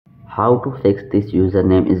How to fix this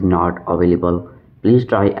username is not available. Please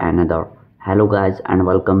try another. Hello guys and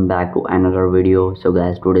welcome back to another video. So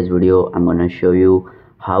guys, today's video I'm gonna show you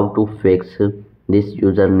how to fix this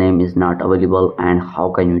username is not available and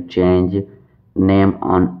how can you change name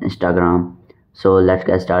on Instagram. So let's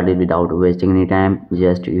get started without wasting any time.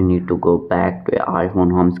 Just you need to go back to your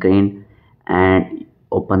iPhone home screen and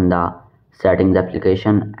open the settings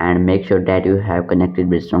application and make sure that you have connected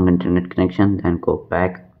with strong internet connection. Then go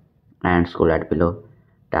back and scroll at below,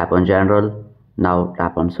 tap on general, now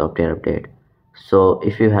tap on software update. So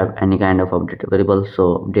if you have any kind of update available,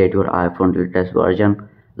 so update your iPhone latest version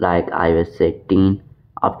like iOS 18.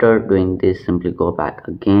 After doing this, simply go back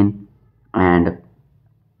again and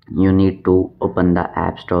you need to open the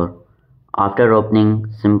App Store. After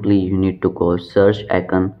opening, simply you need to go search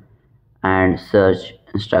icon and search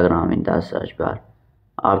Instagram in the search bar.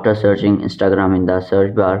 After searching Instagram in the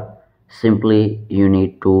search bar, simply you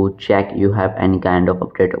need to check you have any kind of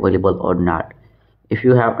update available or not. If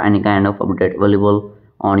you have any kind of update available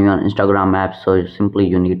on your Instagram app, so simply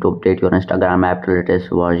you need to update your Instagram app to latest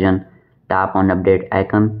version. Tap on update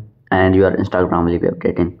icon and your Instagram will be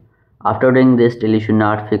updating. After doing this, still issue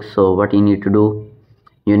not fixed, so what you need to do,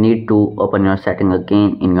 you need to open your setting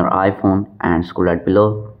again in your iPhone and scroll right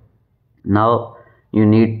below. Now you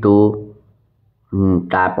need to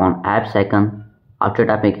tap on apps icon. After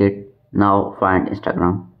tapping it, now find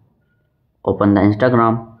Instagram. Open the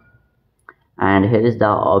Instagram and here is the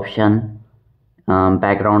option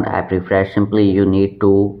background app refresh. Simply you need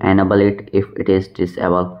to enable it if it is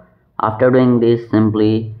disabled. After doing this,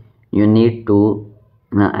 simply you need to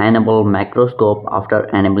enable macroscope. After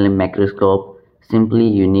enabling macroscope, simply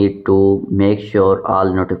you need to make sure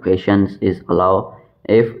all notifications is allowed.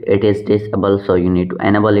 If it is disabled, so you need to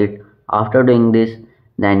enable it. After doing this,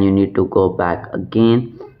 then you need to go back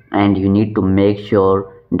again and you need to make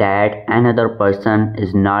sure that another person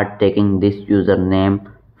is not taking this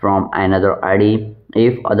username from another ID.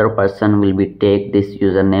 If other person will be take this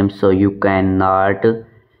username, so you cannot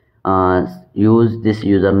use this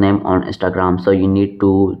username on Instagram. So you need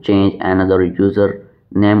to change another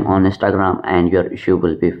username on Instagram and your issue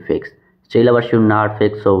will be fixed. Still our issue not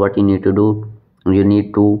fixed, so what you need to do, you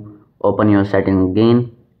need to open your setting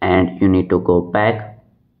again and you need to go back.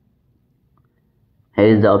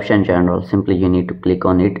 Here is the option general. Simply you need to click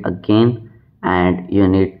on it again and you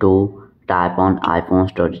need to type on iPhone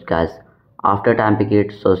storage guys. After typing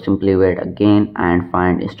it, so simply wait again and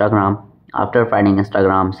find Instagram. After finding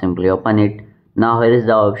Instagram, simply open it. Now here is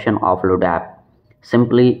the option offload app.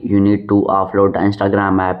 Simply you need to offload the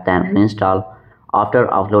Instagram app, then reinstall. After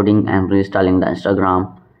offloading and reinstalling the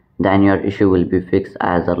Instagram, then your issue will be fixed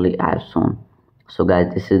as early as soon. So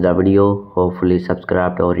guys, this is the video. Hopefully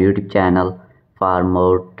subscribe to our YouTube channel for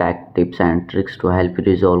more tech tips and tricks to help you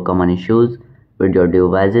resolve common issues with your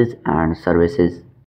devices and services.